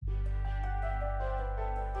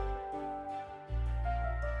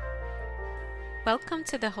Welcome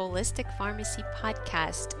to the Holistic Pharmacy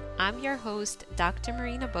Podcast. I'm your host, Dr.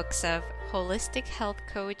 Marina Buksov, holistic health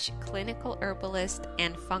coach, clinical herbalist,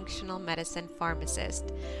 and functional medicine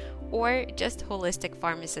pharmacist, or just holistic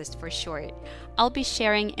pharmacist for short. I'll be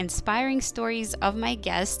sharing inspiring stories of my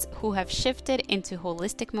guests who have shifted into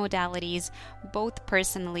holistic modalities, both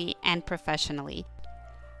personally and professionally.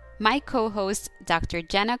 My co-host, Dr.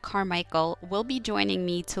 Jenna Carmichael, will be joining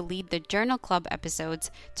me to lead the Journal Club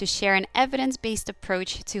episodes to share an evidence-based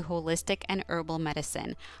approach to holistic and herbal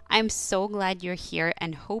medicine. I'm so glad you're here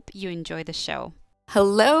and hope you enjoy the show.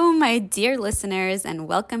 Hello, my dear listeners, and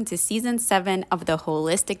welcome to Season 7 of the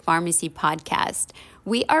Holistic Pharmacy Podcast.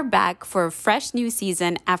 We are back for a fresh new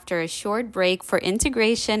season after a short break for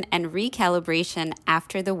integration and recalibration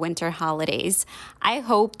after the winter holidays. I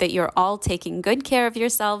hope that you're all taking good care of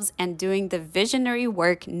yourselves and doing the visionary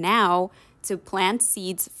work now to plant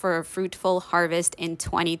seeds for a fruitful harvest in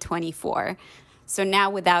 2024. So now,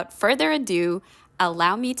 without further ado,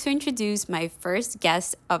 allow me to introduce my first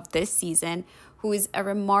guest of this season, who is a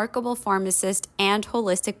remarkable pharmacist and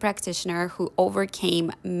holistic practitioner who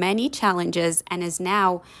overcame many challenges and is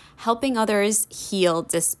now helping others heal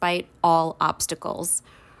despite all obstacles.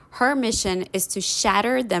 Her mission is to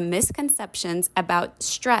shatter the misconceptions about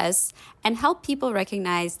stress and help people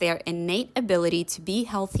recognize their innate ability to be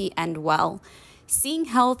healthy and well. Seeing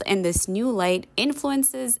health in this new light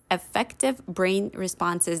influences effective brain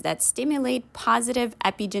responses that stimulate positive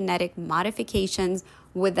epigenetic modifications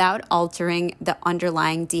without altering the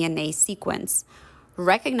underlying DNA sequence.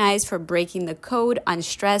 Recognized for breaking the code on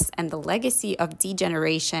stress and the legacy of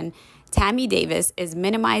degeneration, Tammy Davis is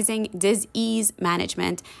minimizing disease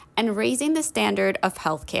management and raising the standard of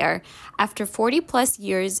healthcare. After 40 plus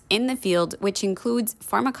years in the field, which includes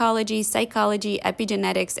pharmacology, psychology,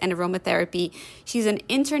 epigenetics, and aromatherapy, she's an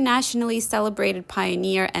internationally celebrated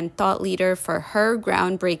pioneer and thought leader for her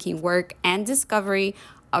groundbreaking work and discovery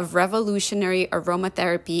of revolutionary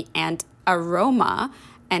aromatherapy and Aroma,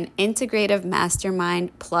 an integrative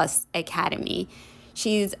mastermind plus academy.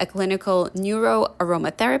 She's a clinical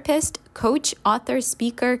neuroaromatherapist, coach, author,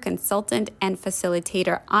 speaker, consultant, and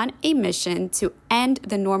facilitator on a mission to end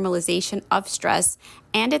the normalization of stress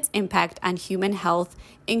and its impact on human health,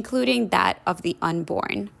 including that of the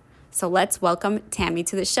unborn. So let's welcome Tammy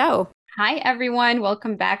to the show. Hi, everyone.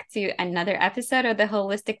 Welcome back to another episode of the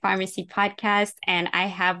Holistic Pharmacy Podcast. And I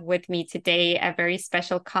have with me today a very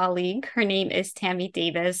special colleague. Her name is Tammy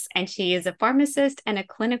Davis, and she is a pharmacist and a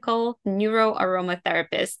clinical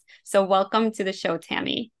neuroaromatherapist. So welcome to the show,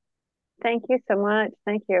 Tammy. Thank you so much.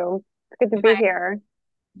 Thank you. It's good to be here.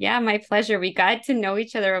 Yeah, my pleasure. We got to know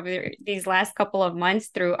each other over these last couple of months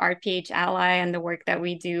through RPH Ally and the work that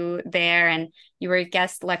we do there. And you were a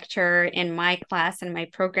guest lecturer in my class and my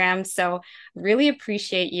program. So really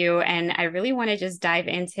appreciate you. And I really want to just dive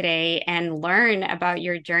in today and learn about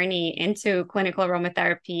your journey into clinical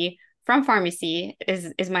aromatherapy from pharmacy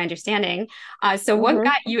is my understanding. So what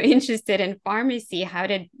got you interested in pharmacy? How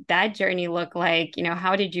did that journey look like?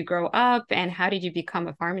 How did you grow up and how did you become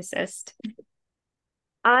a pharmacist?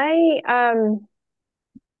 That's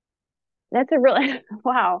a really,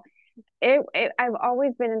 wow. I've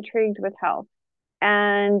always been intrigued with health,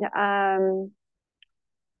 and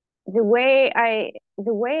the way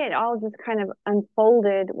it all just kind of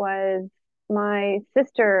unfolded was my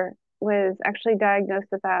sister was actually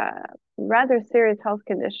diagnosed with a rather serious health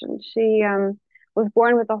condition. She was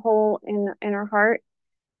born with a hole in her heart,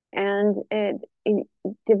 and it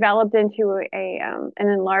developed into an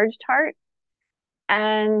enlarged heart.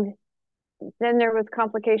 And then there was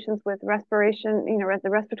complications with respiration, the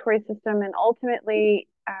respiratory system, and ultimately,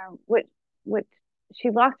 what she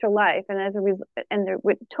lost her life, and as a result,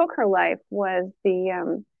 what took her life was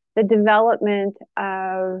the development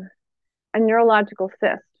of a neurological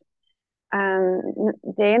cyst.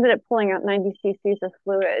 They ended up pulling out 90 cc's of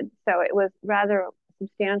fluid, so it was rather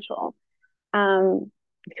substantial.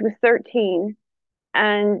 She was 13,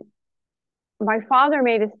 and my father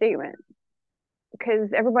made a statement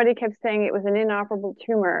because everybody kept saying it was an inoperable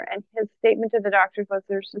tumor. And his statement to the doctors was,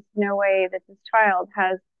 there's just no way that this child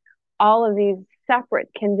has all of these separate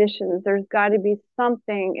conditions. There's got to be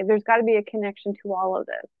something, there's got to be a connection to all of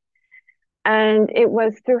this. And it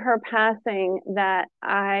was through her passing that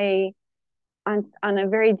I, on a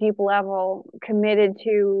very deep level, committed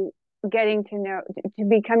to getting to know, to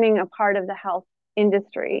becoming a part of the health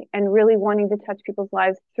industry and really wanting to touch people's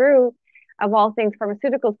lives through, of all things,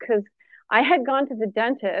 pharmaceuticals, because I had gone to the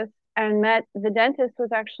dentist and met the dentist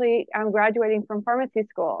was actually graduating from pharmacy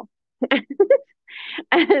school.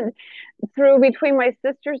 And between my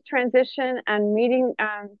sister's transition and meeting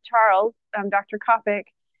Charles, Dr. Kopic,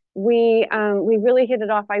 we really hit it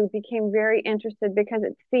off. I became very interested because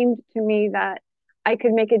it seemed to me that I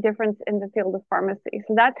could make a difference in the field of pharmacy.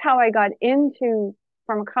 So that's how I got into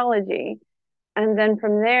pharmacology. And then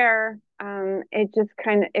from there, it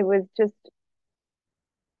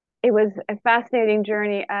was a fascinating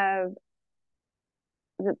journey of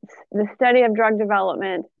the study of drug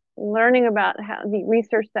development, learning about how the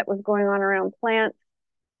research that was going on around plants,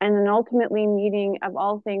 and then ultimately meeting, of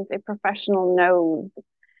all things, a professional nose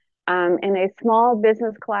in a small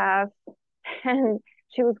business class. And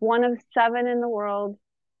she was one of seven in the world.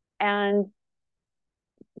 And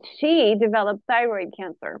she developed thyroid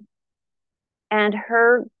cancer. And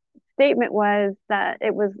her statement was that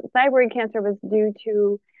it was thyroid cancer was due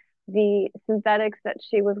to the synthetics that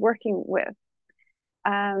she was working with.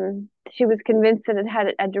 She was convinced that it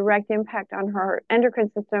had a direct impact on her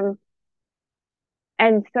endocrine system.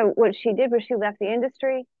 And so what she did was she left the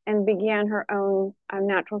industry and began her own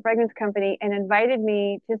natural fragrance company and invited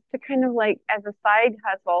me just to kind of like as a side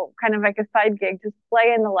hustle, kind of like a side gig, just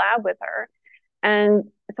play in the lab with her. And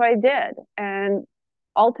so I did. And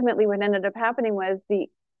ultimately what ended up happening was the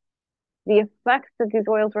effects that these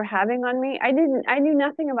oils were having on me. I knew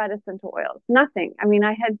nothing about essential oils, nothing. I mean,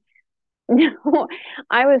 I had no,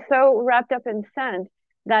 I was so wrapped up in scent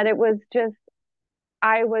that it was just,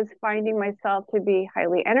 I was finding myself to be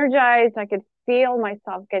highly energized. I could feel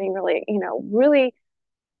myself getting really, really,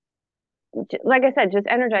 like I said, just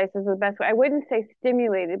energized is the best way. I wouldn't say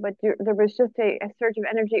stimulated, but there was just a surge of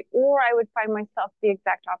energy, or I would find myself the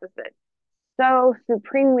exact opposite. So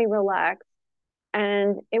supremely relaxed.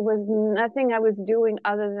 And it was nothing I was doing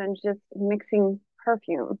other than just mixing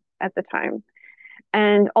perfume at the time.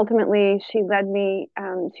 And ultimately, she took me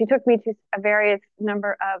to a various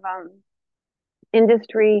number of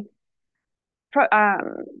industry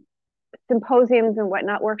um, symposiums and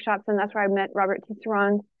whatnot, workshops, and that's where I met Robert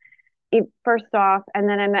Tisserand first off, and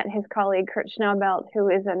then I met his colleague Kurt Schnaubelt, who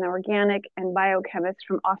is an organic and biochemist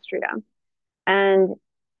from Austria, and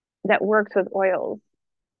that works with oils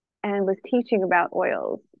and was teaching about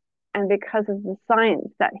oils. And because of the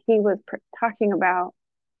science that he was talking about,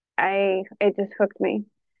 it just hooked me.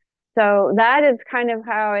 So that is kind of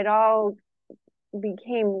how it all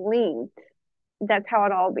became linked. That's how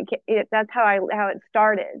it all became. That's how it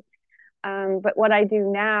started. But what I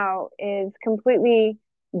do now is completely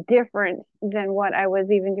different than what I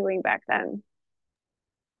was even doing back then.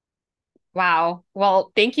 Wow.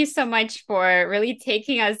 Well, thank you so much for really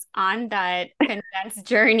taking us on that condensed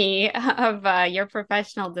journey of your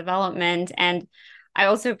professional development. And I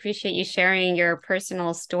also appreciate you sharing your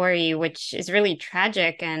personal story, which is really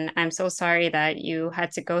tragic. And I'm so sorry that you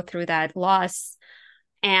had to go through that loss.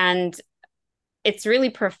 And it's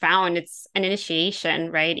really profound. It's an initiation,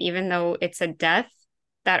 right? Even though it's a death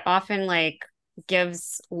that often like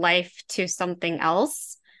gives life to something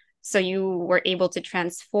else. So you were able to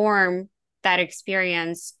transform that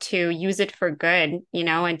experience to use it for good,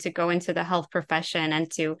 and to go into the health profession and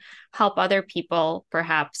to help other people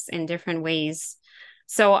perhaps in different ways.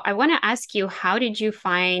 So I want to ask you, how did you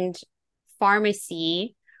find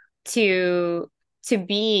pharmacy to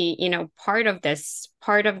be, part of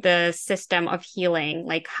the system of healing?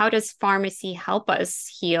 Like, how does pharmacy help us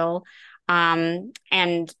heal?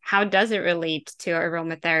 And how does it relate to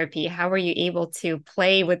aromatherapy? How were you able to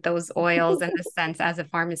play with those oils in the sense as a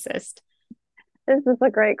pharmacist? This is a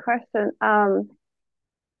great question.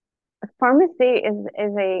 Pharmacy is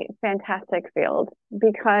a fantastic field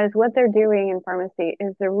because what they're doing in pharmacy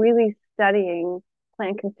is they're really studying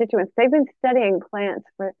plant constituents. They've been studying plants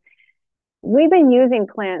we've been using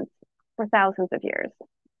plants for thousands of years.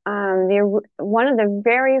 One of the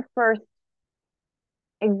very first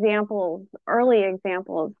early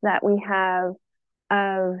examples that we have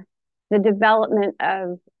of the development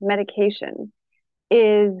of medication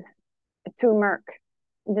is through Merck,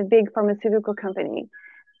 the big pharmaceutical company.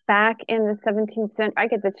 Back in the 17th century, I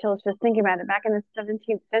get the chills just thinking about it. Back in the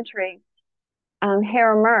 17th century,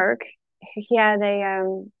 Herr Merck, he had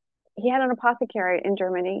an apothecary in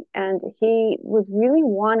Germany, and he was really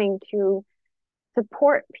wanting to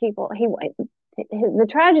support people. The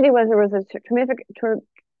tragedy was there was a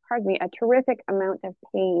terrific amount of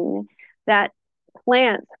pain that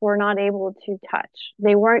plants were not able to touch.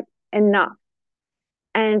 They weren't enough.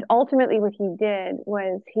 And ultimately, what he did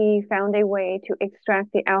was he found a way to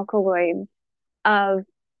extract the alkaloids of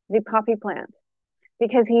the poppy plant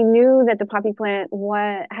because he knew that the poppy plant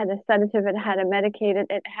had a sedative, it had a medicated,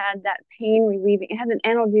 it had that pain relieving, it had an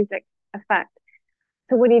analgesic effect.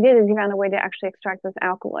 So what he did is he found a way to actually extract those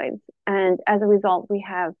alkaloids. And as a result, we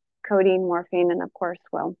have codeine, morphine, and of course,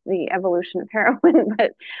 well, the evolution of heroin.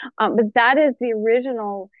 But that is the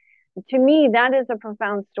original to me, that is a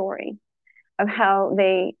profound story of how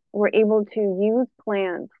they were able to use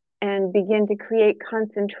plants and begin to create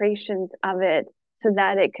concentrations of it so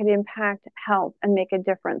that it could impact health and make a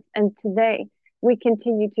difference. And today, we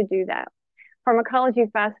continue to do that. Pharmacology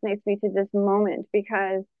fascinates me to this moment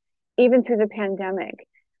because even through the pandemic,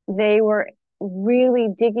 they were really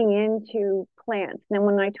digging into plants. Now,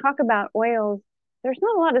 when I talk about oils, there's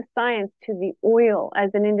not a lot of science to the oil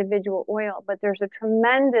as an individual oil, but there's a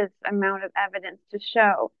tremendous amount of evidence to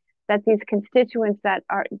show that these constituents that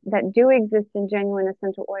do exist in genuine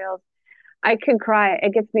essential oils, I could cry.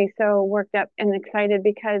 It gets me so worked up and excited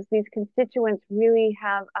because these constituents really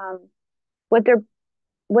have what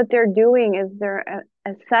they're doing is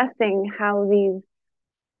assessing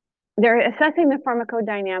they're assessing the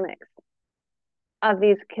pharmacodynamics of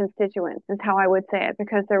these constituents is how I would say it,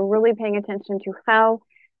 because they're really paying attention to how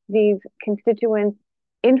these constituents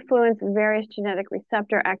influence various genetic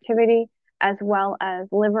receptor activity as well as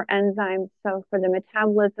liver enzymes. So for the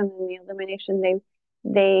metabolism and the elimination,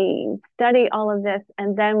 they study all of this,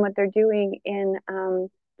 and then what they're doing in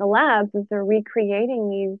the labs is they're recreating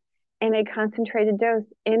these in a concentrated dose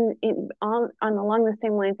on along the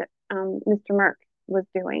same lines that Mr. Merck was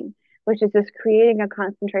doing, which is just creating a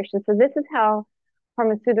concentration. So this is how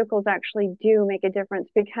pharmaceuticals actually do make a difference,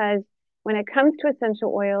 because when it comes to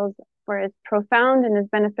essential oils, for as profound and as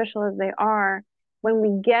beneficial as they are, when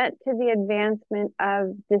we get to the advancement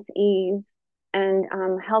of disease and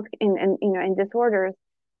health and disorders,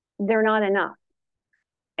 they're not enough.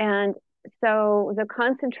 And so the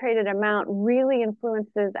concentrated amount really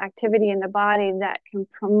influences activity in the body that can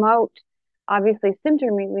promote, obviously,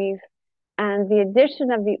 symptom relief. And the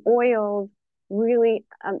addition of the oils really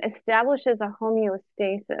establishes a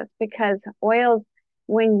homeostasis, because oils,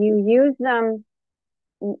 when you use them,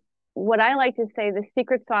 what I like to say, the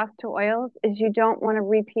secret sauce to oils is you don't want to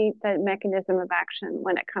repeat the mechanism of action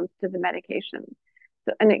when it comes to the medication.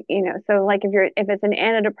 So, and so like if it's an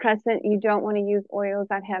antidepressant, you don't want to use oils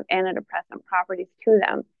that have antidepressant properties to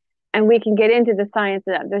them. And we can get into the science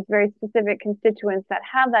of that. There's very specific constituents that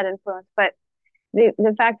have that influence, but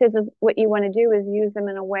the fact is what you want to do is use them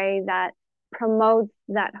in a way that promotes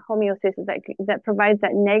that homeostasis, that provides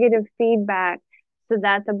that negative feedback so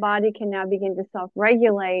that the body can now begin to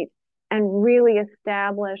self-regulate and really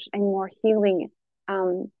establish a more healing,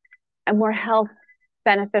 a more health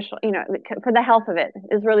beneficial, for the health of it,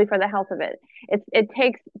 is really for the health of it. It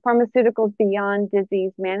takes pharmaceuticals beyond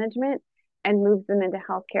disease management and moves them into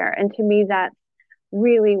healthcare. And to me, that's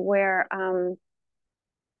really where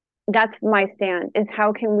that's my stand, is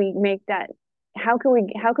how can we make that, how can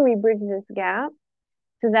we bridge this gap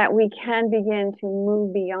so that we can begin to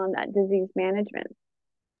move beyond that disease management.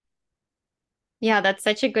 Yeah, that's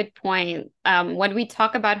such a good point. When we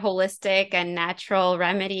talk about holistic and natural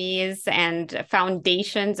remedies and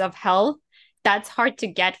foundations of health, that's hard to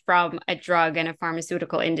get from a drug and a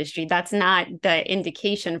pharmaceutical industry. That's not the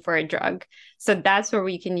indication for a drug. So that's where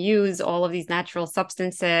we can use all of these natural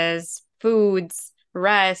substances, foods,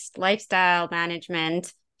 rest, lifestyle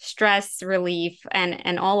management, stress relief,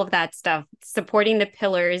 and all of that stuff. Supporting the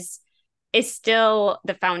pillars is still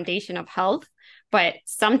the foundation of health, but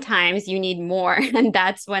sometimes you need more. And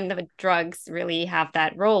that's when the drugs really have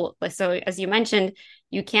that role. So as you mentioned,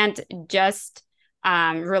 you can't just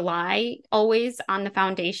rely always on the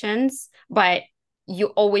foundations, but you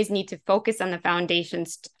always need to focus on the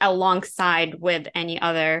foundations alongside with any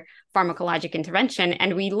other pharmacologic intervention.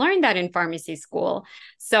 And we learned that in pharmacy school.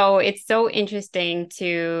 So it's so interesting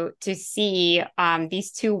to see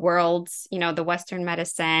these two worlds, the Western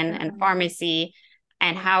medicine and pharmacy,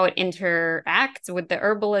 and how it interacts with the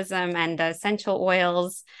herbalism and the essential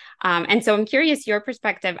oils. And so I'm curious your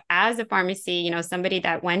perspective as a pharmacy, somebody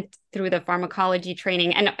that went through the pharmacology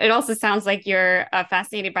training. And it also sounds like you're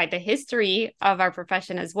fascinated by the history of our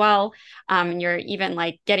profession as well. And you're even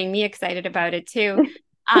like getting me excited about it too.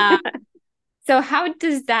 So how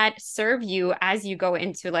does that serve you as you go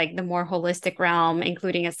into like the more holistic realm,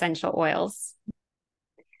 including essential oils?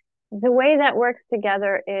 The way that works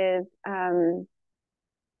together is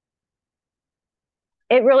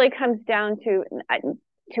it really comes down to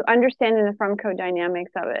understanding the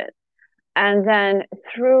pharmacodynamics of it, and then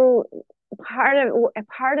through part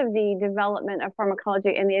of the development of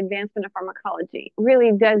pharmacology and the advancement of pharmacology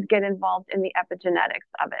really does get involved in the epigenetics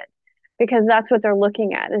of it, because that's what they're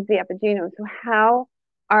looking at, is the epigenome. So how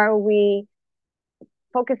are we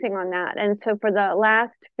focusing on that? And so for the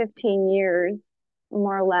last 15 years,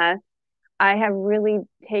 more or less, I have really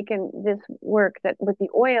taken this work that with the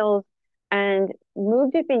oils and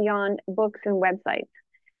moved it beyond books and websites.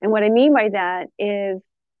 And what I mean by that is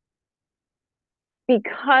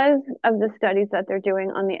because of the studies that they're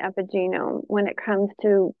doing on the epigenome when it comes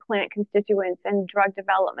to plant constituents and drug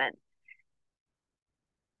development,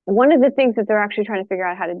 one of the things that they're actually trying to figure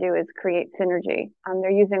out how to do is create synergy. They're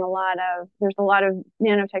using there's a lot of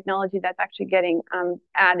nanotechnology that's actually getting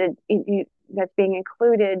added, that's being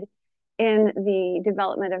included in the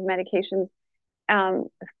development of medications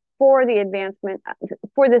for the advancement,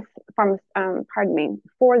 for this,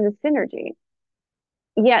 for the synergy.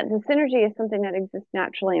 Yet the synergy is something that exists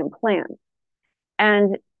naturally in plants.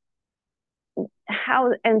 And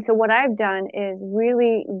so what I've done is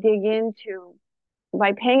really dig into,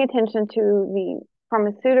 by paying attention to the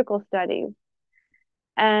pharmaceutical studies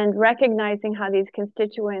and recognizing how these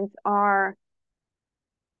constituents are,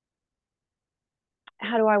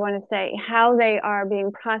 how do I want to say, how they are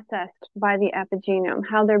being processed by the epigenome,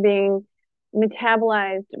 how they're being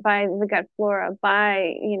metabolized by the gut flora,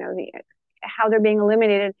 by, how they're being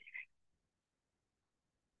eliminated.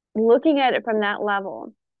 Looking at it from that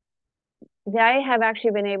level, I have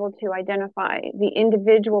actually been able to identify the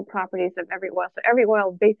individual properties of every oil. So every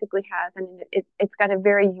oil basically has, and it's got a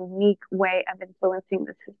very unique way of influencing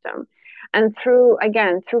the system. And through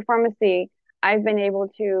pharmacy, I've been able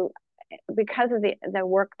to, because of the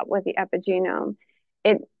work with the epigenome,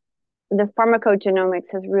 the pharmacogenomics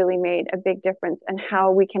has really made a big difference in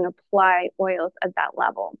how we can apply oils at that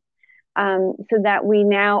level. So that we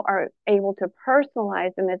now are able to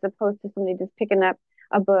personalize them as opposed to somebody just picking up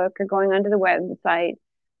a book or going onto the website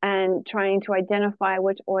and trying to identify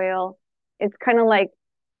which oil. It's kind of like,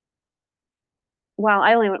 well,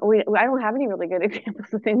 I don't have any really good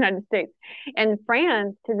examples of the United States. And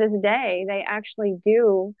France, to this day, they actually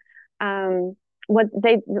do what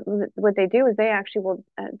they do is they actually will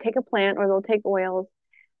take a plant, or they'll take oils,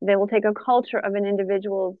 they will take a culture of an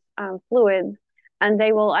individual's fluids, and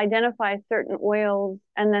they will identify certain oils,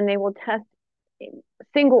 and then they will test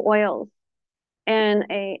single oils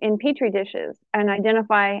in petri dishes and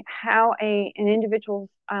identify how an individual's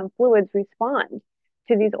fluids respond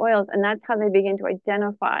to these oils, and that's how they begin to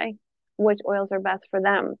identify which oils are best for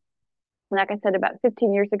them. Like I said, about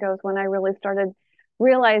 15 years ago is when I really started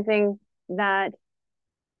realizing that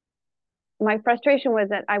my frustration was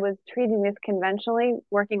that I was treating this conventionally,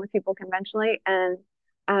 working with people conventionally, and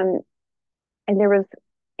there was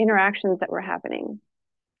interactions that were happening.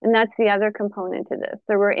 And that's the other component to this.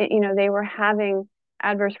 They were having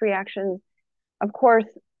adverse reactions. Of course,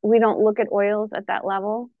 we don't look at oils at that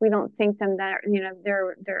level. We don't think them that,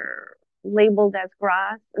 they're labeled as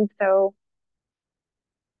grass. And so,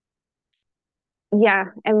 yeah.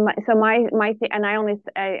 And I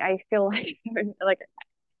feel like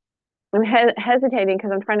I'm hesitating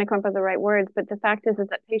because I'm trying to come up with the right words, but the fact is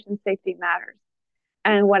that patient safety matters.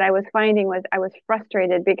 And what I was finding was I was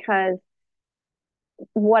frustrated because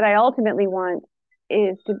what I ultimately want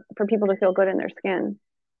is for people to feel good in their skin.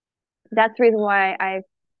 That's the reason why I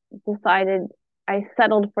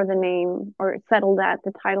settled for the name, or settled at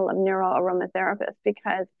the title of neural aromatherapist,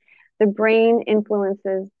 because the brain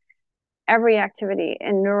influences every activity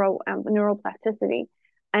in neuroplasticity.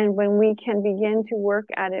 And when we can begin to work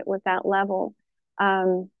at it with that level,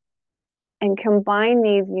 and combine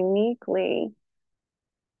these uniquely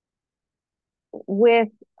with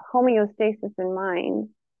homeostasis in mind,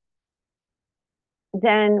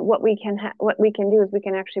 then what we can do is we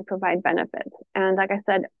can actually provide benefits. And like I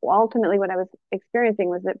said, ultimately what I was experiencing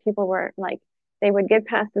was that people were like, they would get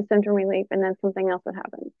past the symptom relief and then something else would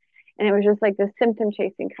happen. And it was just like this symptom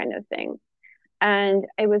chasing kind of thing. And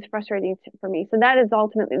it was frustrating for me. So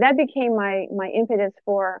that became my impetus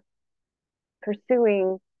for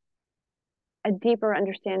pursuing a deeper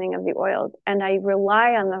understanding of the oils. And I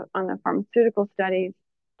rely on the pharmaceutical studies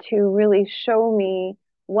to really show me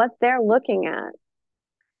what they're looking at,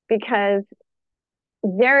 because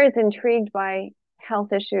they're as intrigued by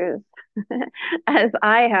health issues as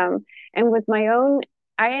I am. And with my own,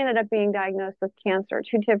 I ended up being diagnosed with cancer,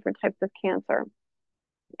 2 different types of cancer.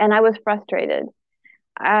 And I was frustrated.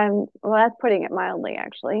 Well, that's putting it mildly,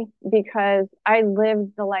 actually, because I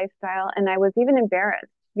lived the lifestyle and I was even embarrassed,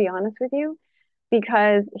 to be honest with you,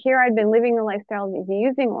 because here I'd been living the lifestyle of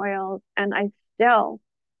using oils and I still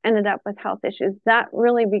ended up with health issues. That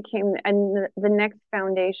really became the next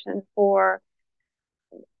foundation for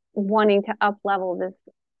wanting to up level this,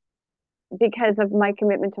 because of my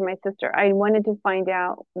commitment to my sister. I wanted to find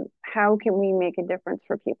out how can we make a difference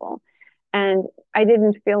for people. And I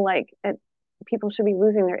didn't feel like people should be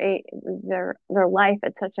losing their life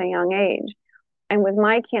at such a young age. And with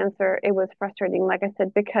my cancer, it was frustrating, like I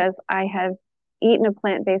said, because I have eaten a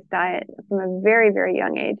plant-based diet from a very, very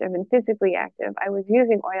young age. I've been physically active. I was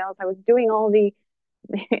using oils. I was doing all the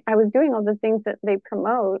I was doing all the things that they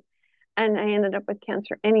promote, and I ended up with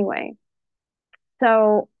cancer anyway.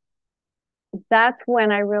 So that's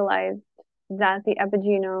when I realized that the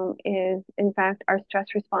epigenome is, in fact, our stress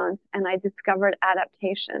response, and I discovered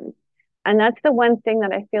adaptation. And that's the one thing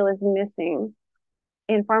that I feel is missing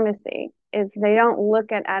in pharmacy is they don't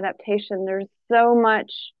look at adaptation. There's so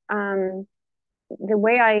much. The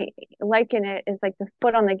way I liken it is like the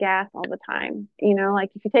foot on the gas all the time. Like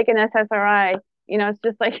if you take an SSRI, it's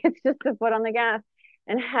just like it's just the foot on the gas.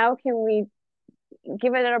 And how can we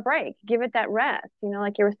give it a break, give it that rest?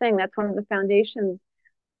 Like you were saying, that's one of the foundations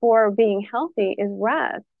for being healthy is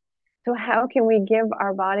rest. So how can we give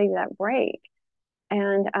our body that break?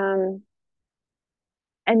 And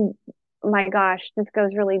my gosh, this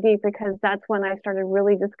goes really deep because that's when I started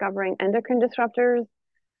really discovering endocrine disruptors,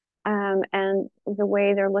 and the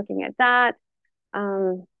way they're looking at that,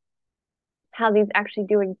 um, how these actually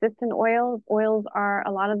do exist in oils. Oils are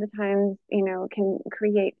a lot of the times, can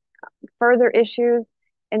create further issues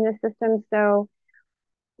in the system. So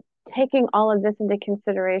taking all of this into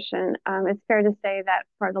consideration, it's fair to say that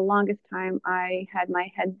for the longest time, I had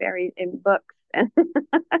my head buried in books and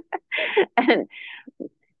and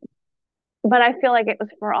but I feel like it was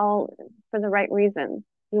for the right reasons,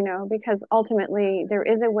 because ultimately there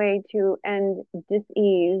is a way to end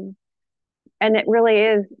dis-ease. And it really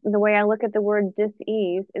is the way I look at the word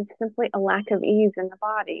dis-ease, it's simply a lack of ease in the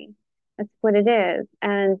body. That's what it is.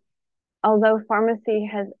 And although pharmacy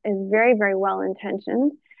is very, very well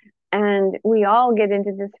intentioned, and we all get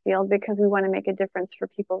into this field because we want to make a difference for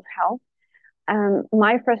people's health.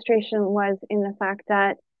 My frustration was in the fact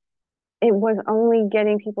that it was only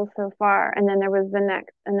getting people so far, and then there was the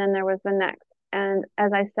next, and then there was the next. And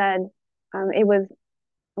as I said, it was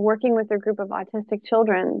working with a group of autistic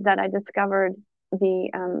children that I discovered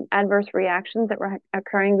the adverse reactions that were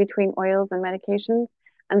occurring between oils and medications.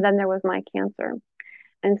 And then there was my cancer.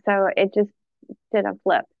 And so it just did a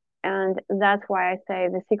flip. And that's why I say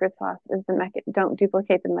the secret sauce is don't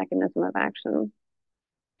duplicate the mechanism of action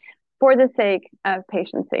for the sake of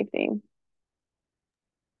patient safety.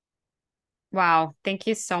 Wow. Thank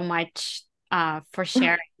you so much for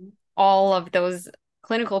sharing all of those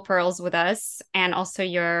clinical pearls with us and also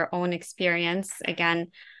your own experience. Again,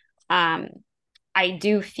 I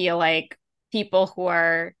do feel like people who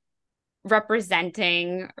are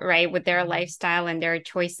representing, right, with their lifestyle and their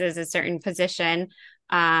choices, a certain position,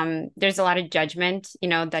 there's a lot of judgment,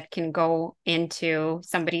 that can go into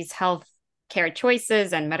somebody's health care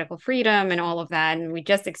choices and medical freedom and all of that. And we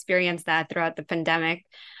just experienced that throughout the pandemic.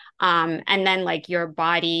 And then like your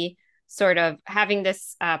body sort of having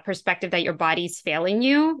this perspective that your body's failing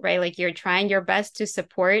you, right? Like you're trying your best to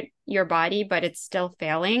support your body, but it's still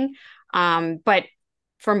failing. But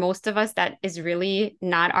for most of us, that is really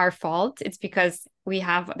not our fault. It's because we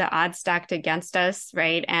have the odds stacked against us,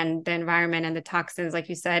 right? And the environment and the toxins, like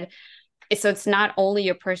you said. So it's not only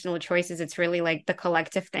your personal choices, it's really like the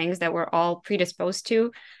collective things that we're all predisposed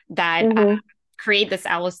to that Mm-hmm. create this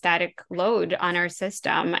allostatic load on our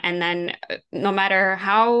system. And then no matter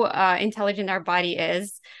how intelligent our body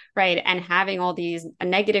is, right, and having all these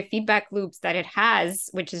negative feedback loops that it has,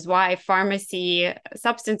 which is why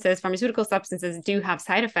pharmaceutical substances do have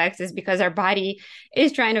side effects, is because our body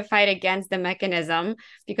is trying to fight against the mechanism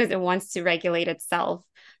because it wants to regulate itself.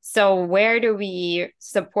 So where do we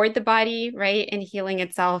support the body, right, in healing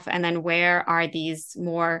itself? And then where are these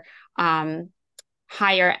more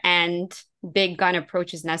higher end big gun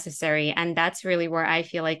approaches necessary? And that's really where I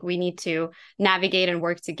feel like we need to navigate and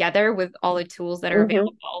work together with all the tools that are Mm-hmm.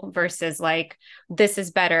 available versus like this is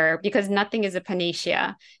better, because nothing is a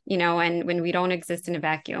panacea, and when we don't exist in a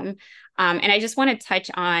vacuum. And I just want to touch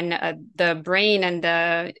on the brain and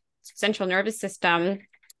the central nervous system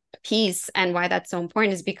piece, and why that's so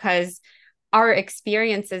important is because our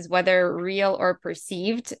experiences, whether real or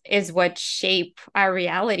perceived, is what shape our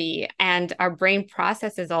reality, and our brain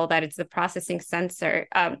processes all that. It's the processing center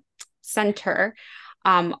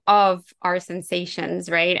of our sensations,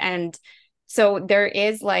 right? And so there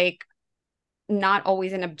is like not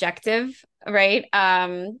always an objective, right?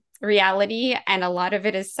 Reality, and a lot of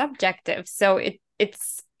it is subjective. So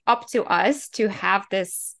it's up to us to have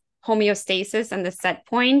this homeostasis and the set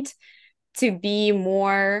point to be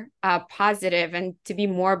more positive and to be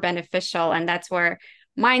more beneficial. And that's where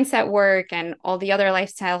mindset work and all the other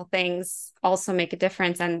lifestyle things also make a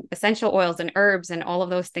difference. And essential oils and herbs and all of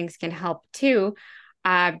those things can help too,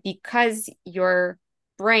 because your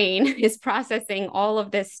brain is processing all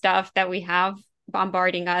of this stuff that we have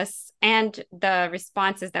bombarding us and the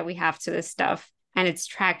responses that we have to this stuff, and it's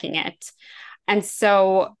tracking it. And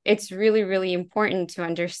so it's really, really important to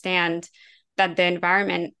understand that the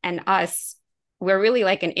environment and us, we're really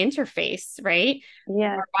like an interface, right?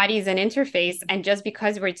 Yes. Our body is an interface. And just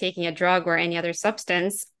because we're taking a drug or any other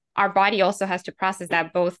substance, our body also has to process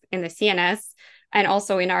that both in the CNS and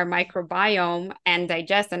also in our microbiome and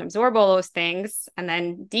digest and absorb all those things and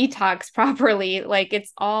then detox properly. Like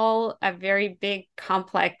it's all a very big,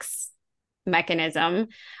 complex mechanism.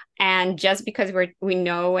 And just because we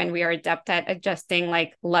know and we are adept at adjusting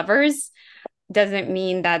like levers doesn't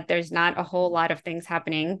mean that there's not a whole lot of things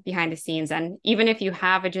happening behind the scenes. And even if you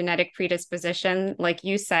have a genetic predisposition, like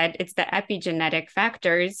you said, it's the epigenetic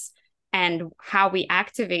factors and how we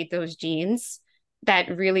activate those genes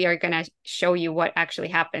that really are going to show you what actually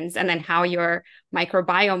happens. And then how your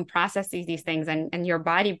microbiome processes these things and your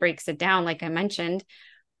body breaks it down, like I mentioned.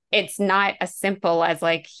 It's not as simple as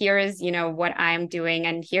like, here is, what I'm doing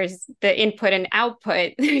and here's the input and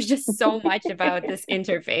output. There's just so much about this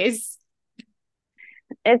interface.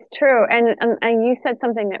 It's true. And you said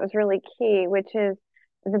something that was really key, which is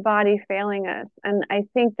the body failing us. And I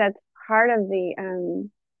think that's part of the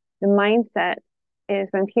mindset is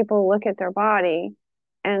when people look at their body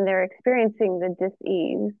and they're experiencing the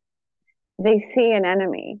dis-ease, they see an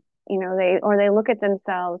enemy, they look at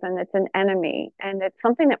themselves and it's an enemy. And it's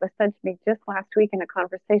something that was said to me just last week in a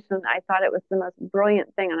conversation. I thought it was the most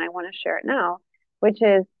brilliant thing, and I want to share it now, which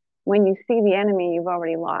is when you see the enemy, you've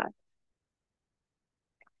already lost.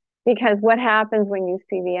 Because what happens when you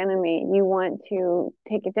see the enemy, you want to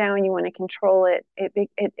take it down, you want to control it.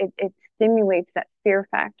 It stimulates that fear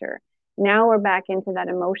factor. Now we're back into that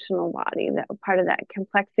emotional body, that part of that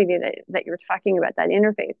complexity that you're talking about, that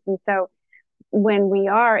interface. And so when we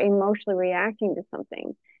are emotionally reacting to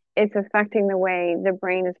something, it's affecting the way the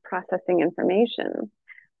brain is processing information.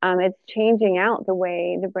 It's changing out the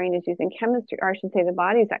way the brain is using chemistry, or I should say the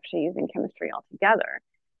body is actually using chemistry altogether.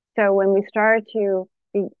 So when we start to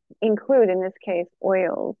include, in this case,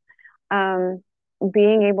 oils,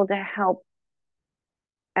 being able to help,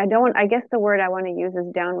 I guess the word I want to use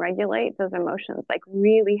is down regulate those emotions, like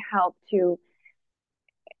really help to,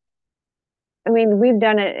 we've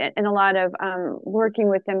done it in a lot of working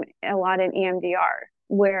with them a lot in EMDR,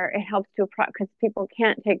 where it helps to, because people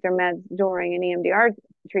can't take their meds during an EMDR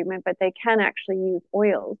treatment, but they can actually use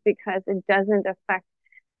oils because it doesn't affect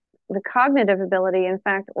the cognitive ability. In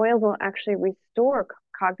fact, oils will actually restore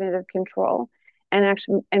cognitive control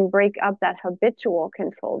and break up that habitual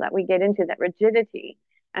control that we get into, that rigidity,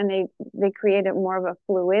 and they create a more of a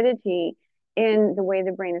fluidity in the way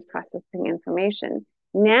the brain is processing information.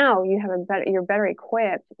 Now you're better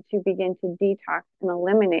equipped to begin to detox and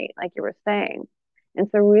eliminate, like you were saying. And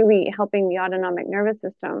so really helping the autonomic nervous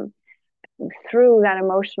system through that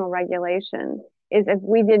emotional regulation is, if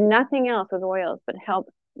we did nothing else with oils but help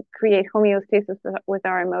create homeostasis with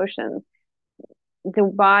our emotions, the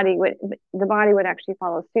body would actually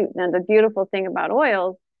follow suit. Now, the beautiful thing about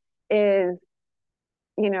oils is,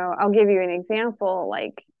 I'll give you an example,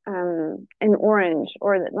 like an orange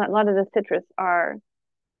or a lot of the citrus are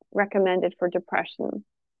recommended for depression.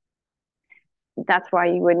 That's why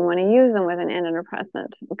you wouldn't want to use them with an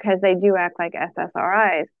antidepressant, because they do act like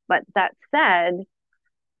SSRIs. But that said,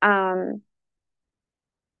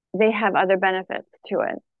 they have other benefits to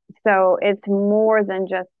it. So it's more than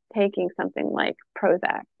just taking something like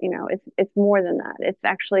Prozac. It's more than that. It's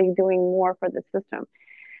actually doing more for the system.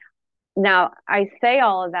 Now, I say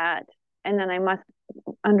all of that, and then I must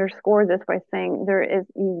underscore this by saying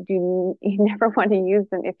you never want to use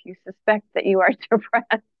them if you suspect that you are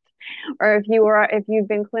depressed, or if you've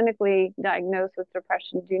been clinically diagnosed with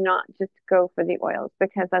depression. Do not just go for the oils,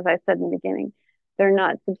 because as I said in the beginning, they're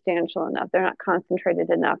not substantial enough. They're not concentrated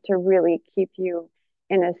enough to really keep you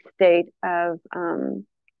in a state of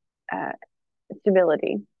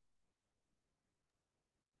stability.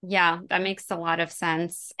 Yeah, that makes a lot of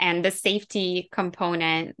sense. And the safety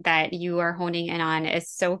component that you are honing in on is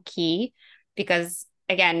so key because,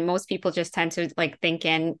 again, most people just tend to like think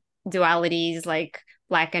in dualities, like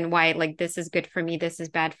black and white, like this is good for me, this is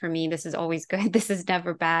bad for me, this is always good, this is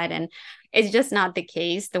never bad. And it's just not the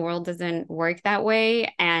case. The world doesn't work that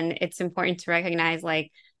way. And it's important to recognize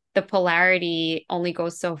like the polarity only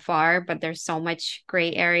goes so far, but there's so much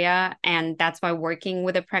gray area. And that's why working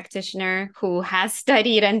with a practitioner who has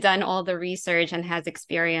studied and done all the research and has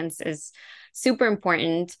experience is super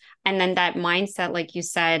important. And then that mindset, like you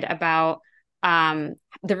said, about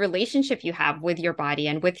the relationship you have with your body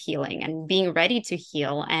and with healing and being ready to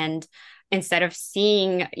heal. And instead of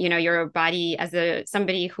seeing, your body as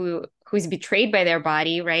somebody who's betrayed by their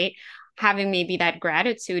body, right? having maybe that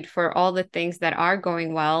gratitude for all the things that are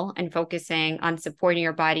going well and focusing on supporting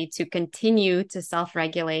your body to continue to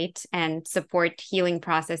self-regulate and support healing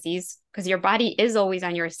processes because your body is always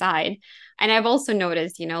on your side. And I've also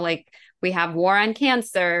noticed, like we have war on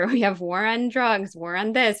cancer, we have war on drugs, war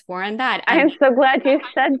on this, war on that. I And am so glad you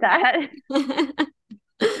said that.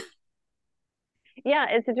 Yeah,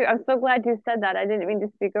 it's true. I'm so glad you said that. I didn't mean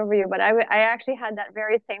to speak over you, but I actually had that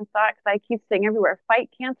very same thought because I keep saying everywhere,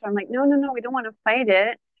 fight cancer. I'm like, no, no, no, we don't want to fight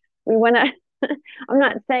it. We want to, I'm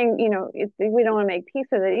not saying, we don't want to make peace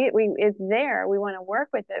with it. It's there. We want to work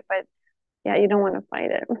with it, but yeah, you don't want to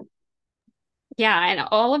fight it. yeah, and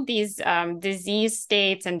all of these disease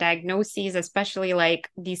states and diagnoses, especially like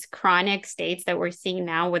these chronic states that we're seeing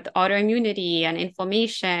now with autoimmunity and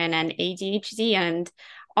inflammation and ADHD and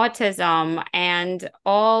autism and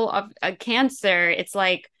all of cancer, it's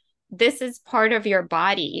like this is part of your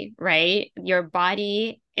body, right? Your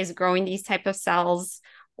body is growing these type of cells,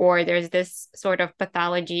 or there's this sort of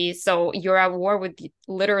pathology. So you're at war with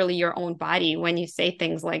literally your own body when you say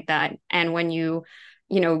things like that, and when you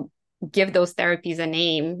know give those therapies a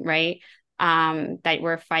name, right? That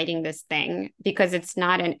we're fighting this thing because it's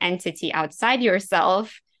not an entity outside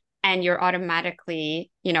yourself and you're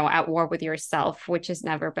automatically, at war with yourself, which is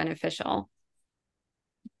never beneficial.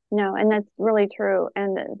 No, and that's really true.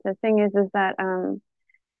 And the thing is that, um,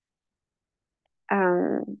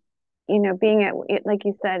 being like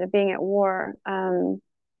you said, being at war,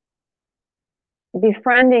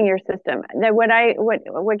 befriending your system. That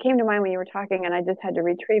what came to mind when you were talking, and I just had to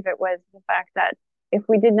retrieve it, was the fact that if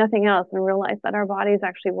we did nothing else and realized that our body is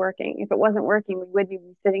actually working, if it wasn't working, we wouldn't even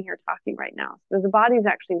be sitting here talking right now. So the body's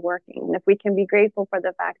actually working, and if we can be grateful for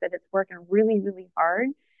the fact that it's working really, really hard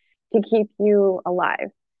to keep you alive,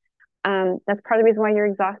 that's part of the reason why you're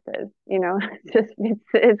exhausted.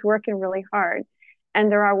 It's working really hard, and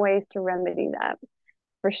there are ways to remedy that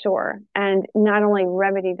for sure. And not only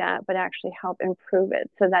remedy that, but actually help improve it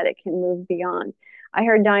so that it can move beyond. I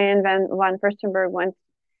heard Diane von Furstenberg once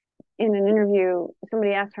in an interview,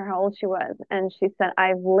 somebody asked her how old she was, and she said,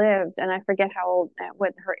 I've lived, and I forget how old,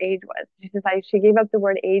 what her age was. She says, she gave up the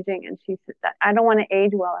word aging, and she said, I don't want to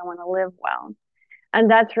age well, I want to live well. And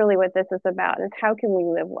that's really what this is about, is how can we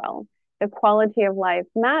live well? The quality of life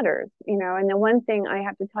matters, and the one thing I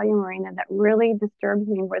have to tell you, Marina, that really disturbs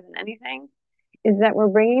me more than anything is that we're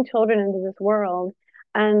bringing children into this world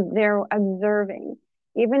and they're observing.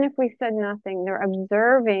 Even if we said nothing, they're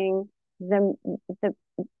observing the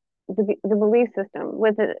the belief system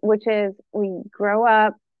with it, which is we grow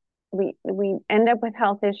up, we end up with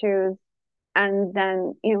health issues, and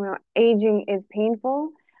then aging is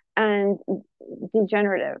painful and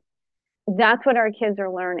degenerative. That's what our kids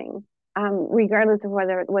are learning, regardless of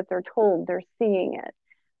whether what they're told, they're seeing it.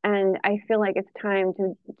 And I feel like it's time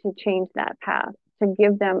to change that path, to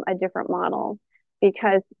give them a different model,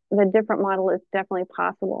 because the different model is definitely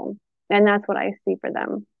possible. And that's what I see for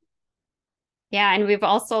them. Yeah, and we've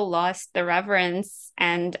also lost the reverence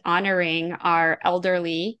and honoring our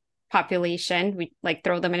elderly population. We like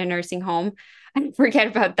throw them in a nursing home and forget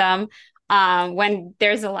about them, when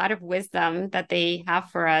there's a lot of wisdom that they have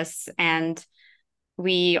for us. And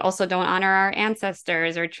we also don't honor our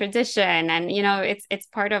ancestors or tradition. And it's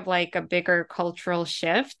part of like a bigger cultural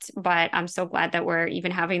shift. But I'm so glad that we're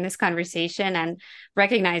even having this conversation and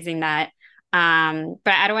recognizing that. But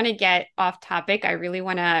I don't want to get off topic. I really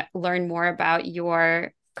want to learn more about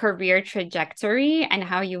your career trajectory and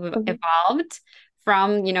how you've Mhm. evolved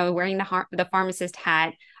from, wearing the pharmacist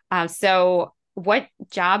hat. So what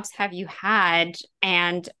jobs have you had,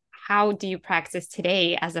 and how do you practice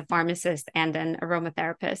today as a pharmacist and an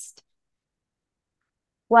aromatherapist?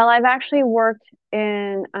 Well, I've actually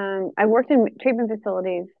I worked in treatment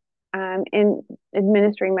facilities, in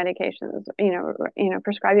administering medications,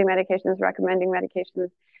 prescribing medications, recommending medications,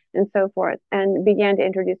 and so forth, and began to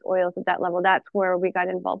introduce oils at that level. That's where we got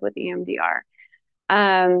involved with EMDR.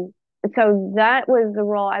 Um, so that was the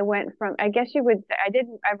role I went from. I guess you would say I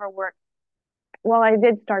didn't ever work. Well, I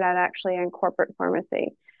did start out actually in corporate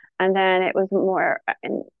pharmacy, and then it was more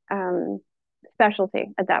in specialty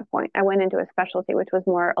at that point. I went into a specialty, which was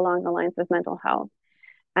more along the lines of mental health.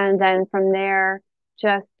 And then from there,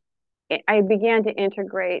 just I began to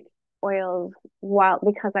integrate oils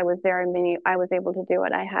because I was there and I was able to do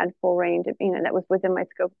it. I had full range of, that was within my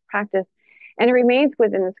scope of practice, and it remains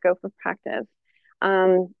within the scope of practice.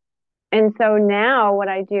 And so now what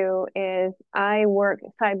I do is I work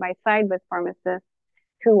side by side with pharmacists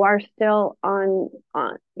who are still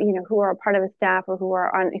who are a part of a staff or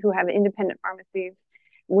who have independent pharmacies.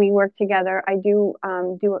 We work together. I do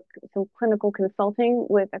some clinical consulting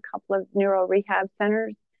with a couple of neuro rehab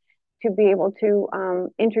centers to be able to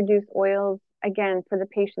introduce oils again for the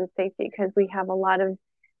patient's safety, because we have a lot of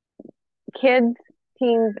kids,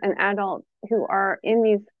 teens, and adults who are in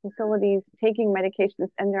these facilities taking medications,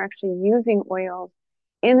 and they're actually using oils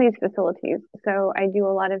in these facilities. So I do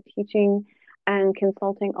a lot of teaching and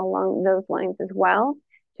consulting along those lines as well,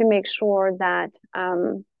 to make sure that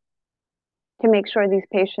these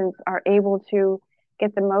patients are able to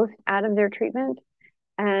get the most out of their treatment,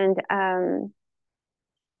 and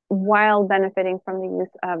while benefiting from the use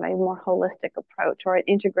of a more holistic approach or an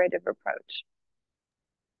integrative approach.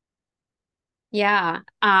 Yeah.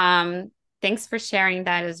 Thanks for sharing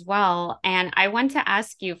that as well. And I want to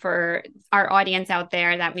ask you, for our audience out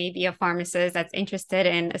there that may be a pharmacist that's interested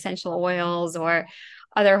in essential oils or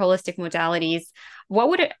other holistic modalities,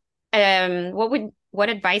 what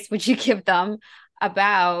advice would you give them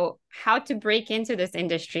about how to break into this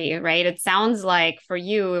industry, right? It sounds like for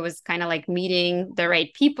you, it was kind of like meeting the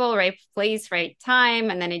right people, right place, right time,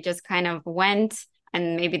 and then it just kind of went,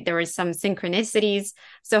 and maybe there was some synchronicities.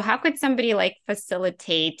 So how could somebody like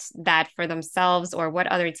facilitate that for themselves, or what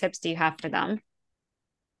other tips do you have for them?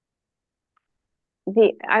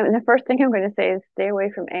 The first thing I'm going to say is stay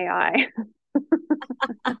away from AI.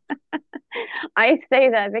 I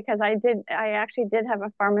say that because I actually did have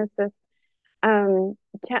a pharmacist. Um,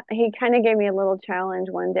 he kind of gave me a little challenge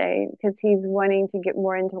one day because he's wanting to get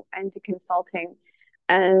more into consulting,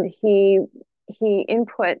 and he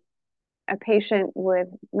input a patient with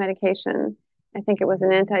medication. I think it was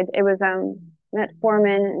metformin,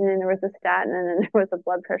 and then there was a statin, and then there was a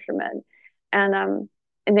blood pressure med, and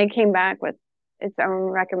they came back with its own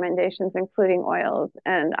recommendations, including oils.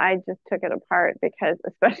 And I just took it apart because,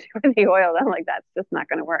 especially with the oil, I'm like, that's just not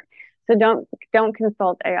going to work. So don't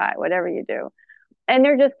consult AI, whatever you do. And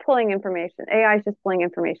they're just pulling information. AI is just pulling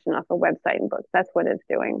information off a website and books. That's what it's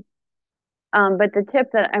doing. But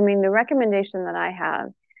the recommendation that I have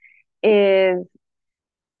is,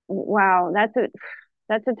 wow, that's a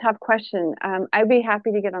tough question. I'd be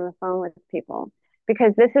happy to get on the phone with people,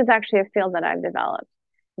 because this is actually a field that I've developed.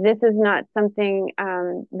 This is not something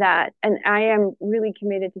and I am really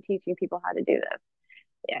committed to teaching people how to do this.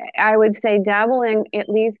 I would say dabble in at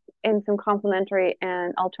least in some complementary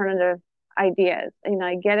and alternative ideas.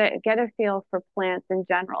 Get a feel for plants in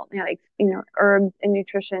general, herbs and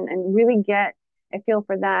nutrition, and really get a feel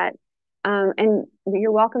for that. And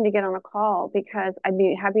you're welcome to get on a call, because I'd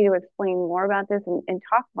be happy to explain more about this and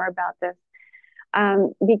talk more about this.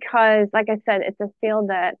 Because, like I said, it's a field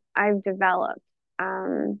that I've developed.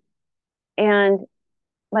 And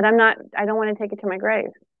but I don't want to take it to my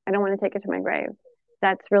grave. I don't want to take it to my grave.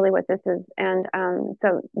 That's really what this is. And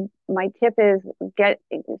so my tip is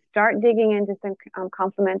start digging into some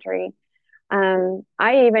complementary.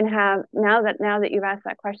 I even have, now that you've asked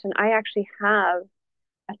that question, I actually have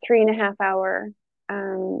a 3.5 hour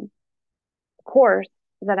course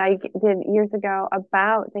that I did years ago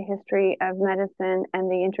about the history of medicine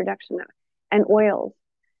and the introduction of and oils.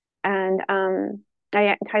 And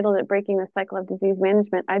I titled it Breaking the Cycle of Disease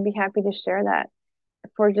Management. I'd be happy to share that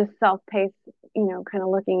for just self-paced, kind of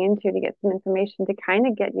looking into, to get some information to kind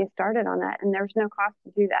of get you started on that. And there's no cost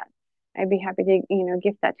to do that. I'd be happy to,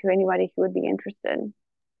 gift that to anybody who would be interested.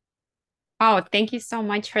 Oh, thank you so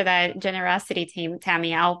much for that generosity, team,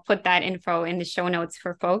 Tammy. I'll put that info in the show notes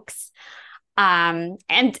for folks.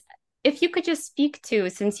 And if you could just speak to,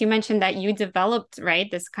 since you mentioned that you developed, right,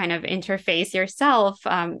 this kind of interface yourself,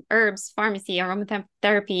 herbs, pharmacy,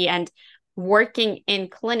 aromatherapy, and working in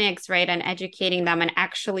clinics, right, and educating them and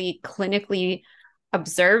actually clinically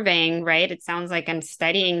observing, right? It sounds like, and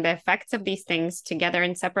studying the effects of these things together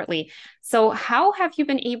and separately. So how have you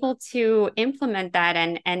been able to implement that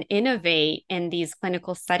and innovate in these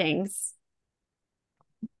clinical settings?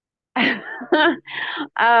 um,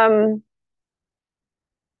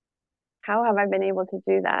 how have I been able to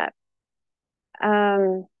do that?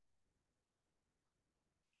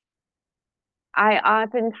 I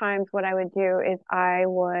oftentimes, what I would do is I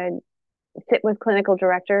would sit with clinical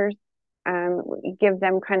directors, give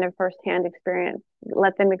them kind of firsthand experience,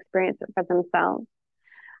 let them experience it for themselves,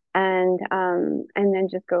 and then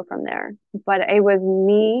just go from there. But it was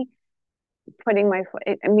me putting my foot,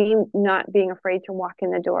 me not being afraid to walk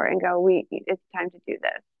in the door and go, it's time to do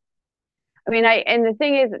this. And the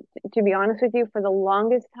thing is, to be honest with you, for the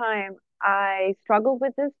longest time, I struggled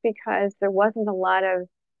with this because there wasn't a lot of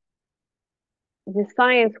the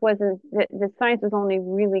science was only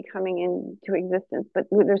really coming into existence, but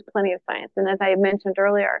there's plenty of science. And as I mentioned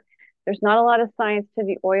earlier, there's not a lot of science to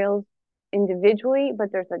the oils individually,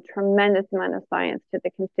 but there's a tremendous amount of science to the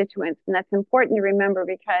constituents. And that's important to remember,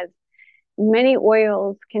 because many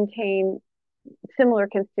oils contain similar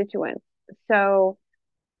constituents. So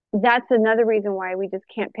that's another reason why we just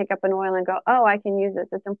can't pick up an oil and go, oh, I can use this.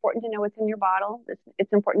 It's important to know what's in your bottle.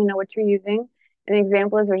 It's important to know what you're using. An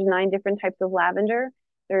example is there's 9 different types of lavender.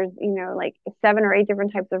 There's, like 7 or 8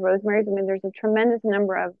 different types of rosemary. I mean, there's a tremendous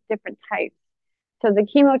number of different types. So the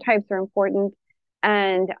chemotypes are important.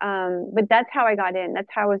 And, but that's how I got in. That's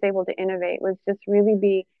how I was able to innovate, was just really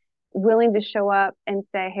be willing to show up and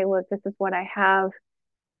say, hey, look, this is what I have.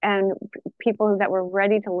 And people that were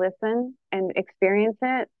ready to listen and experience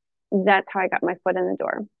it, that's how I got my foot in the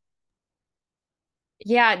door.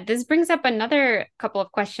 Yeah, this brings up another couple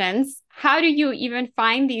of questions. How do you even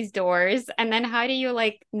find these doors? And then how do you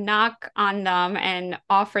like knock on them and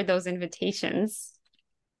offer those invitations?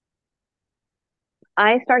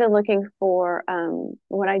 I started looking for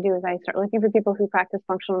what I do is I start looking for people who practice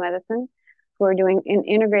functional medicine, who are doing in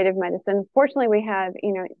integrative medicine. Fortunately, we have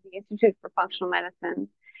the Institute for Functional Medicine,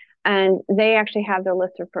 and they actually have their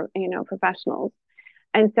list of professionals.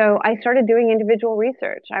 And so I started doing individual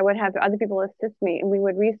research. I would have other people assist me, and we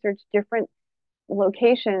would research different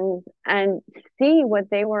locations and see what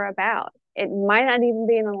they were about. It might not even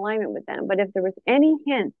be in alignment with them, but if there was any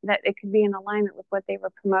hint that it could be in alignment with what they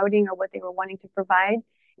were promoting or what they were wanting to provide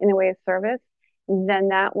in the way of service, then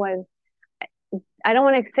that was, I don't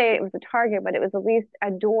want to say it was a target, but it was at least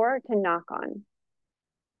a door to knock on.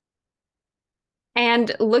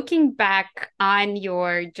 And looking back on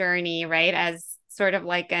your journey, right, as sort of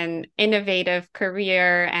like an innovative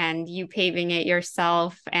career and you paving it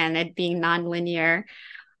yourself and it being nonlinear,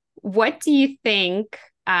 what do you think,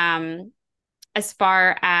 as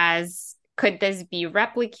far as could this be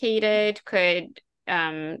replicated? Could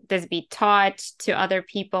this be taught to other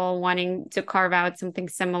people wanting to carve out something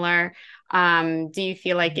similar? Do you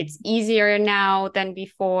feel like it's easier now than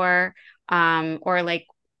before? Or like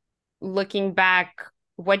looking back,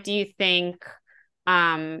 what do you think?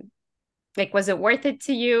 Um, like, was it worth it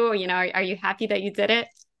to you? Are you happy that you did it?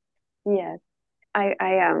 Yes,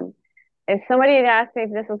 I if somebody had asked me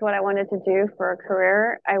if this was what I wanted to do for a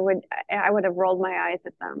career, I would have rolled my eyes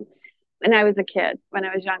at them. And I was a kid when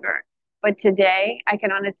I was younger. But today, I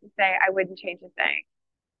can honestly say I wouldn't change a thing.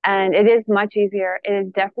 And it is much easier. It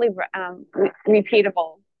is definitely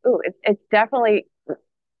repeatable. Ooh, it's definitely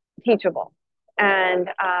teachable. And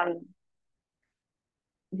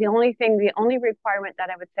the only requirement that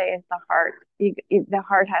I would say is the heart. The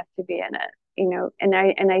heart has to be in it,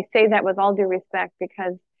 And I say that with all due respect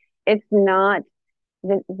because it's not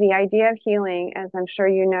the idea of healing, as I'm sure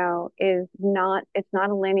you know, it's not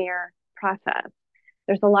a linear process.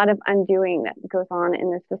 There's a lot of undoing that goes on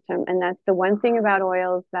in the system, and that's the one thing about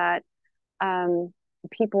oils that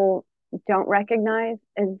people don't recognize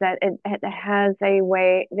is that it has a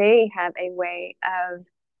way. They have a way of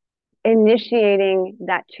initiating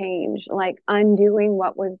that change, like undoing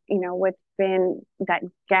what's been that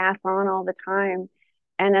gas on all the time.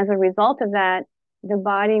 And as a result of that, the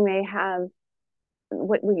body may have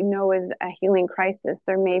what we know is a healing crisis.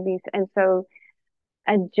 There may be, and so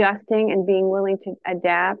adjusting and being willing to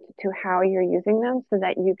adapt to how you're using them so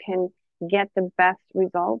that you can get the best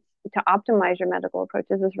results to optimize your medical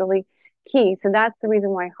approaches is really key. So that's the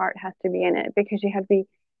reason why heart has to be in it, because you have to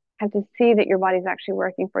see that your body's actually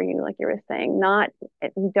working for you, like you were saying. Not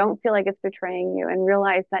you don't feel like it's betraying you, and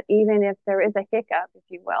realize that even if there is a hiccup, if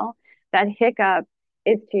you will, that hiccup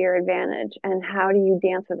is to your advantage. And how do you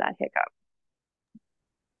dance with that hiccup?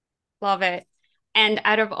 Love it. And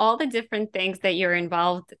out of all the different things that you're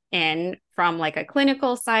involved in, from like a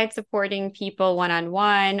clinical side, supporting people one on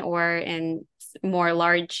one, or in more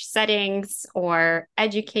large settings, or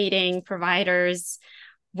educating providers,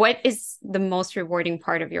 what is the most rewarding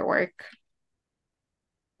part of your work?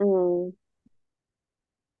 Mm.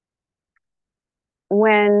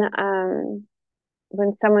 When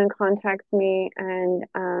when someone contacts me and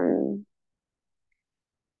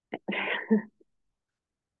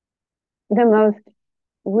the most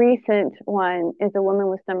recent one is a woman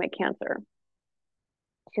with stomach cancer.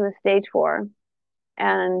 She was stage 4,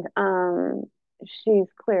 and she's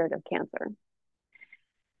cleared of cancer.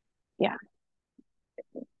 Yeah,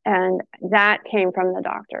 and that came from the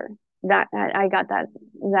doctor. That I got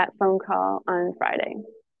that phone call on Friday.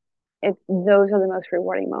 It's those are the most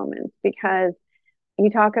rewarding moments because you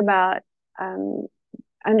talk about um,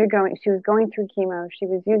 undergoing. She was going through chemo. She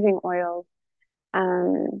was using oils.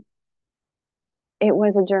 Um, it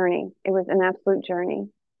was a journey. It was an absolute journey,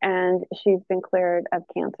 and she's been cleared of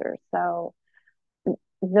cancer. So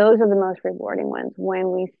those are the most rewarding ones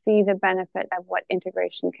when we see the benefit of what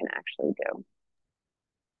integration can actually do.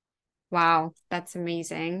 Wow, that's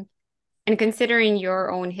amazing. And considering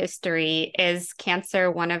your own history, is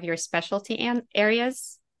cancer one of your specialty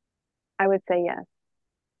areas? I would say yes.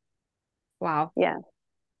 Wow, Yes.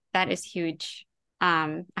 that is huge.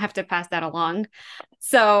 I have to pass that along.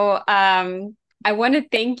 So, I want to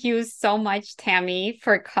thank you so much, Tammy,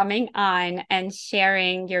 for coming on and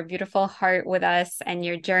sharing your beautiful heart with us and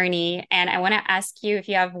your journey. And I want to ask you if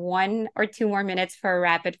you have 1 or 2 more minutes for a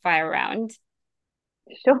rapid fire round.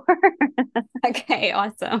 Sure. Okay,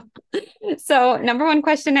 awesome. So, number one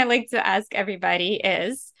question I like to ask everybody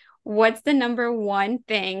is, what's the number one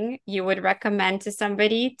thing you would recommend to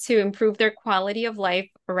somebody to improve their quality of life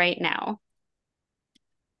right now?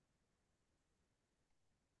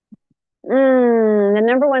 The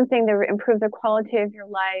number one thing to improve the quality of your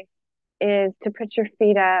life is to put your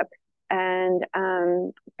feet up and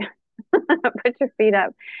put your feet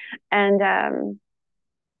up and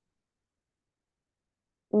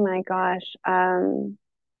my gosh,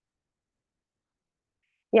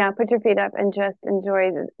 yeah, put your feet up and just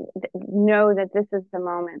enjoy. Know that this is the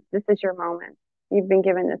moment. This is your moment. You've been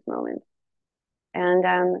given this moment,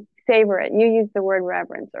 and savor it. You used the word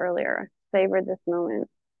reverence earlier. Savor this moment.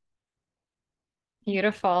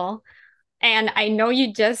 Beautiful. And I know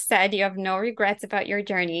you just said you have no regrets about your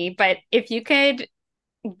journey, but if you could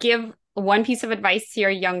give one piece of advice to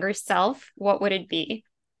your younger self, what would it be?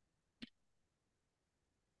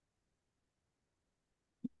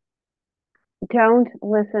 Don't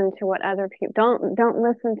listen to what other people don't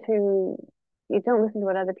listen to you don't listen to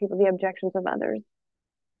what other people the objections of others.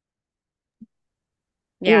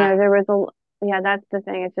 Yeah. There was a yeah, that's the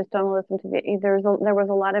thing. It's just don't listen to there was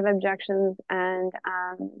a lot of objections and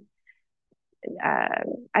I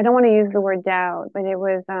don't want to use the word doubt, but it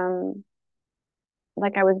was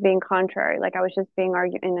like I was being contrary, like I was just being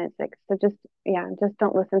argumentative. So just yeah, just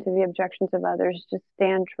don't listen to the objections of others. Just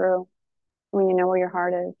stand true when you know where your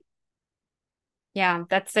heart is. Yeah,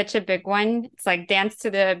 that's such a big one. It's like dance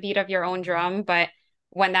to the beat of your own drum, but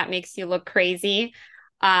when that makes you look crazy,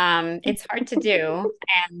 it's hard to do.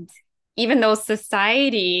 And even though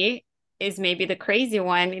society is maybe the crazy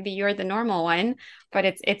one, maybe you're the normal one, but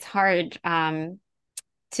it's hard to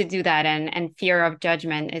do that, and fear of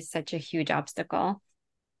judgment is such a huge obstacle.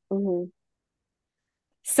 Hmm.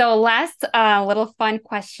 So last little fun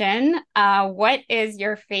question. What is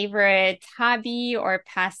your favorite hobby or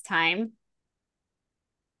pastime?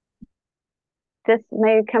 This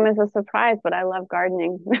may come as a surprise, but I love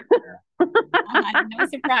gardening. No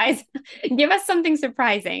surprise. Give us something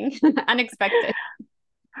surprising, unexpected.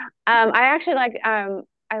 I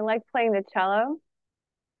like playing the cello,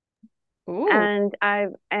 Ooh, and I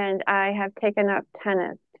have taken up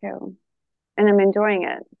tennis too, and I'm enjoying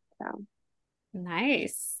it. So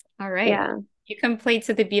nice. All right. yeah, Well, you can play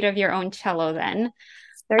to the beat of your own cello then.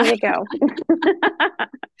 there you go.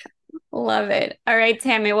 Love it. All right,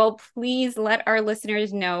 Tammy. Well, please let our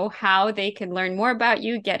listeners know how they can learn more about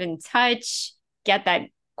you, get in touch, get that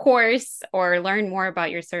course, or learn more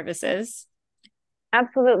about your services.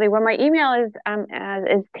 Absolutely. Well, my email is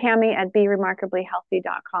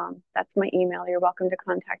tammy@beremarkablyhealthy.com. That's my email. You're welcome to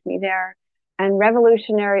contact me there. And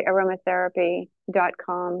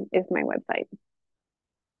revolutionaryaromatherapy.com is my website.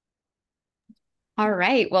 All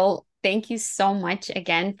right. Well, thank you so much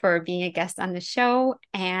again for being a guest on the show.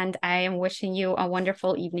 And I am wishing you a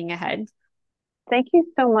wonderful evening ahead. Thank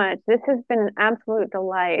you so much. This has been an absolute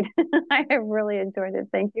delight. I have really enjoyed it.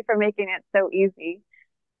 Thank you for making it so easy.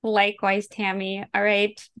 Likewise, Tammy. All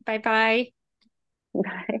right. Bye-bye.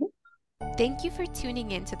 Bye. Thank you for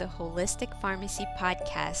tuning in to the Holistic Pharmacy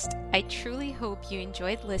Podcast. I truly hope you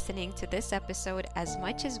enjoyed listening to this episode as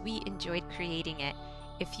much as we enjoyed creating it.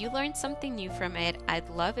 If you learned something new from it, I'd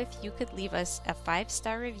love if you could leave us a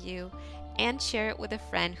 5-star review and share it with a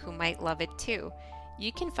friend who might love it too.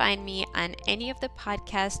 You can find me on any of the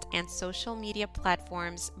podcast and social media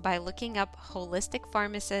platforms by looking up Holistic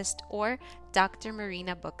Pharmacist or Dr.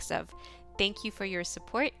 Marina Books of. Thank you for your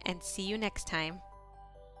support and see you next time.